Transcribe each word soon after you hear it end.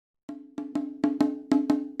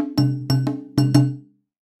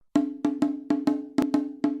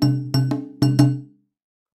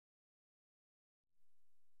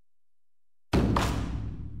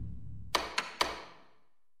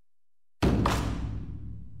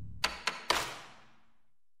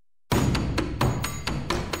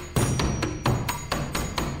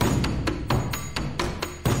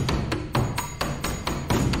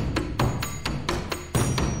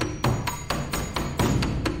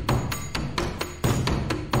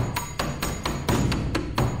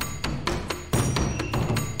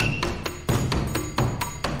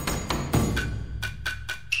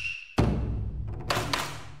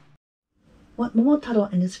What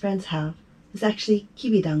Momotaro and his friends have is actually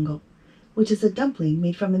kibidango, which is a dumpling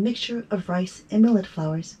made from a mixture of rice and millet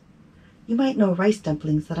flours. You might know rice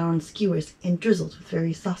dumplings that are on skewers and drizzled with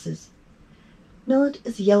various sauces. Millet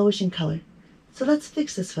is yellowish in color, so let's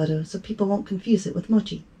fix this photo so people won't confuse it with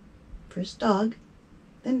mochi. First dog,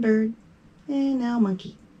 then bird, and now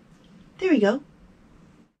monkey. There we go.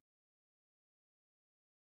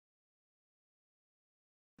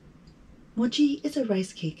 Mochi is a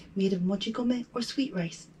rice cake made of mochikome or sweet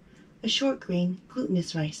rice, a short grain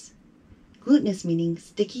glutinous rice. Glutinous meaning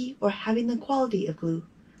sticky or having the quality of glue,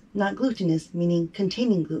 not glutinous meaning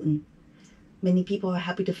containing gluten. Many people are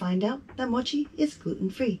happy to find out that mochi is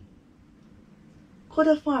gluten-free.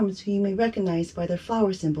 Koda Farms, who you may recognize by their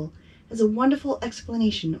flower symbol, has a wonderful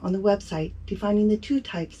explanation on the website defining the two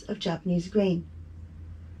types of Japanese grain.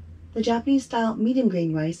 The Japanese-style medium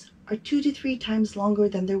grain rice are 2 to 3 times longer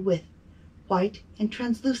than their width, white and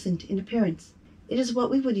translucent in appearance. It is what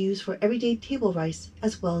we would use for everyday table rice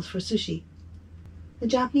as well as for sushi. The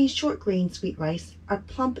Japanese short grain sweet rice are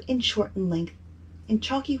plump and short in length, and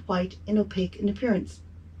chalky white and opaque in appearance.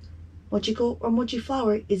 Mochiko or mochi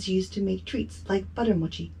flour is used to make treats like butter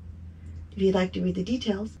mochi. If you'd like to read the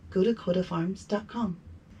details, go to kodafarms.com.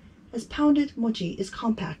 As pounded mochi is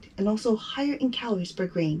compact and also higher in calories per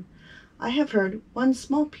grain, I have heard one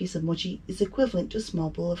small piece of mochi is equivalent to a small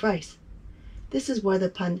bowl of rice. This is where the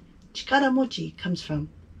pun Chikara Mochi comes from.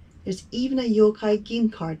 There's even a yokai game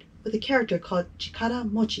card with a character called Chikara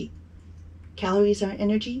Mochi. Calories are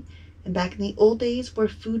energy, and back in the old days where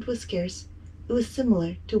food was scarce, it was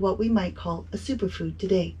similar to what we might call a superfood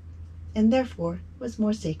today, and therefore was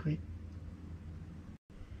more sacred.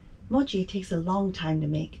 Mochi takes a long time to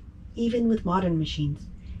make, even with modern machines,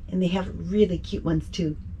 and they have really cute ones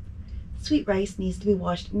too. Sweet rice needs to be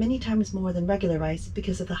washed many times more than regular rice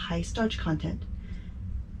because of the high starch content.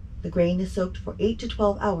 The grain is soaked for 8 to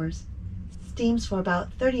 12 hours, steams for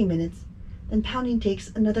about 30 minutes, then pounding takes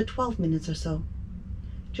another 12 minutes or so.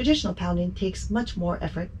 Traditional pounding takes much more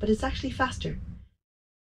effort, but is actually faster.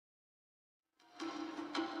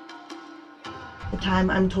 The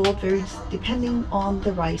time, I'm told, varies depending on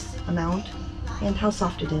the rice amount and how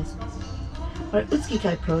soft it is. Our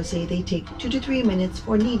Utsukikai pros say they take 2 to 3 minutes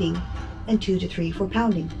for kneading and 2 to 3 for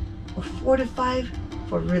pounding, or 4 to 5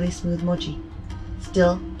 for really smooth mochi.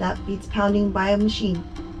 Still, that beats pounding by a machine.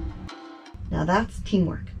 Now that's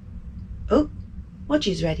teamwork. Oh,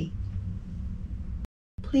 mochi's ready.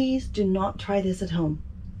 Please do not try this at home.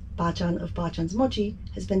 Bachan of Bachan's Mochi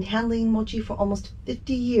has been handling mochi for almost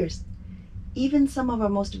 50 years. Even some of our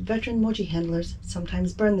most veteran mochi handlers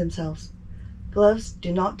sometimes burn themselves. Gloves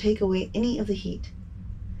do not take away any of the heat.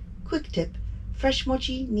 Quick tip, fresh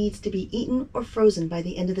mochi needs to be eaten or frozen by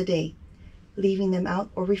the end of the day. Leaving them out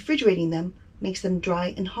or refrigerating them makes them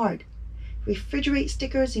dry and hard. Refrigerate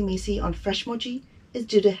stickers you may see on fresh mochi is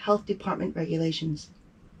due to health department regulations.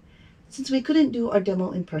 Since we couldn't do our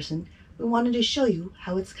demo in person, we wanted to show you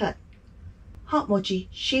how it's cut. Hot mochi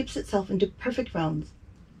shapes itself into perfect rounds.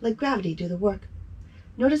 Let gravity do the work.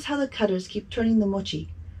 Notice how the cutters keep turning the mochi.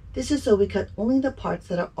 This is so we cut only the parts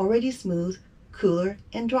that are already smooth, cooler,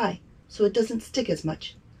 and dry, so it doesn't stick as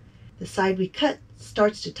much. The side we cut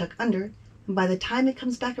starts to tuck under, and by the time it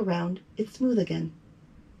comes back around, it's smooth again.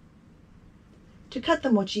 To cut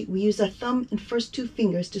the mochi, we use our thumb and first 2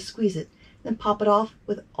 fingers to squeeze it, then pop it off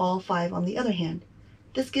with all 5 on the other hand.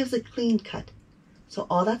 This gives a clean cut. So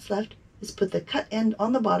all that's left is put the cut end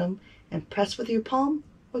on the bottom and press with your palm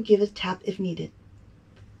or give it a tap if needed.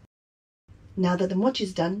 Now that the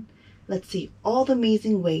mochi's done, let's see all the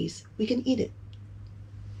amazing ways we can eat it.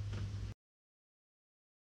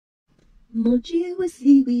 Mochi with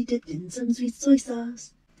seaweed dipped in some sweet soy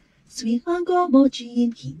sauce. Sweet mango mochi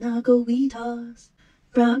and kinako we toss.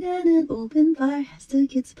 Brown and an open fire has the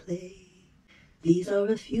kids play. These are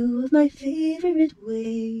a few of my favorite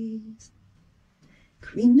ways.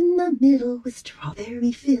 Cream in the middle with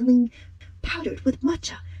strawberry filling, powdered with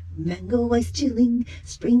matcha, mango ice chilling,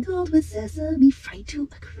 sprinkled with sesame, fried to a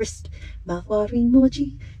crisp. Mouth-watering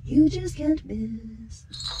mochi you just can't miss.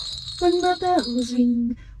 When the bells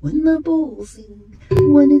ring, when the bowls sing,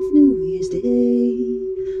 when it's New Year's Day,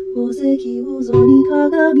 Oseki ozoni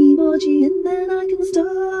kagami mochi, and then I can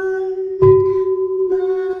start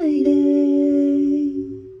my day.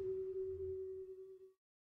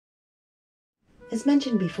 As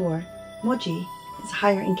mentioned before, mochi is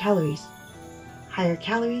higher in calories. Higher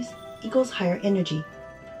calories equals higher energy,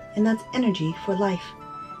 and that's energy for life.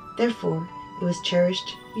 Therefore, it was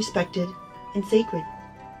cherished, respected, and sacred.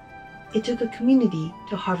 It took a community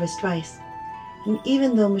to harvest rice, and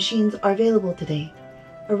even though machines are available today,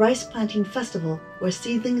 A rice planting festival where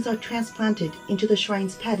seedlings are transplanted into the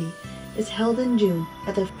shrine's paddy is held in June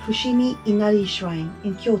at the Fushimi Inari Shrine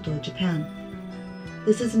in Kyoto, Japan.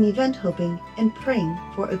 This is an event hoping and praying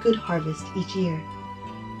for a good harvest each year.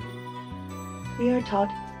 We are taught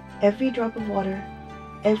every drop of water,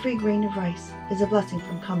 every grain of rice is a blessing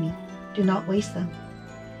from Kami. Do not waste them.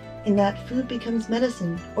 In that food becomes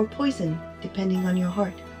medicine or poison depending on your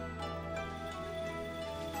heart.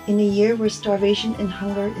 In a year where starvation and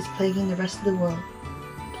hunger is plaguing the rest of the world,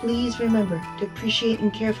 please remember to appreciate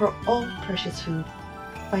and care for all precious food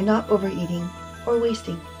by not overeating or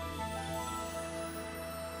wasting.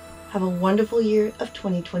 Have a wonderful year of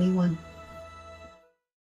 2021.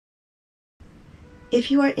 If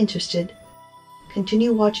you are interested,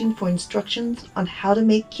 continue watching for instructions on how to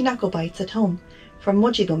make kinako bites at home from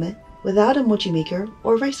mochigome without a mochi maker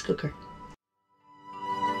or rice cooker.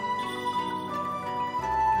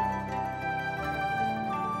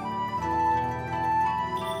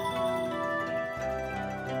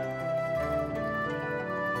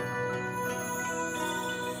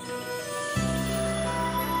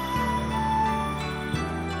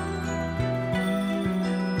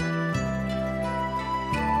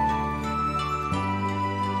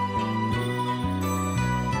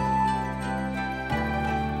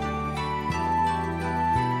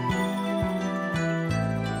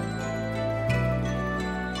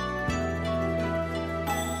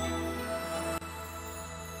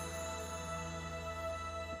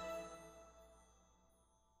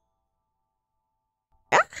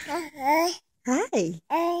 Hi.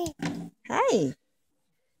 Hi.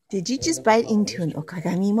 Did you just bite into an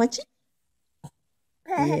okagami mochi?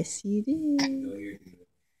 Yes, you did.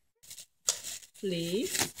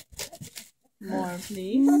 Please. More,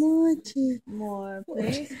 please. Mochi. More,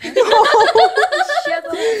 please.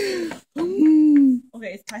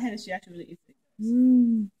 Okay, it's my hand. She actually really eats it.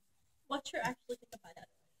 What's her actually think about that?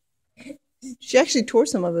 She actually tore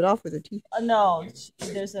some of it off with her teeth. No,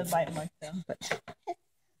 there's a bite mark though.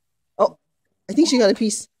 Oh, I think she got a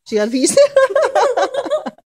piece. She got a piece.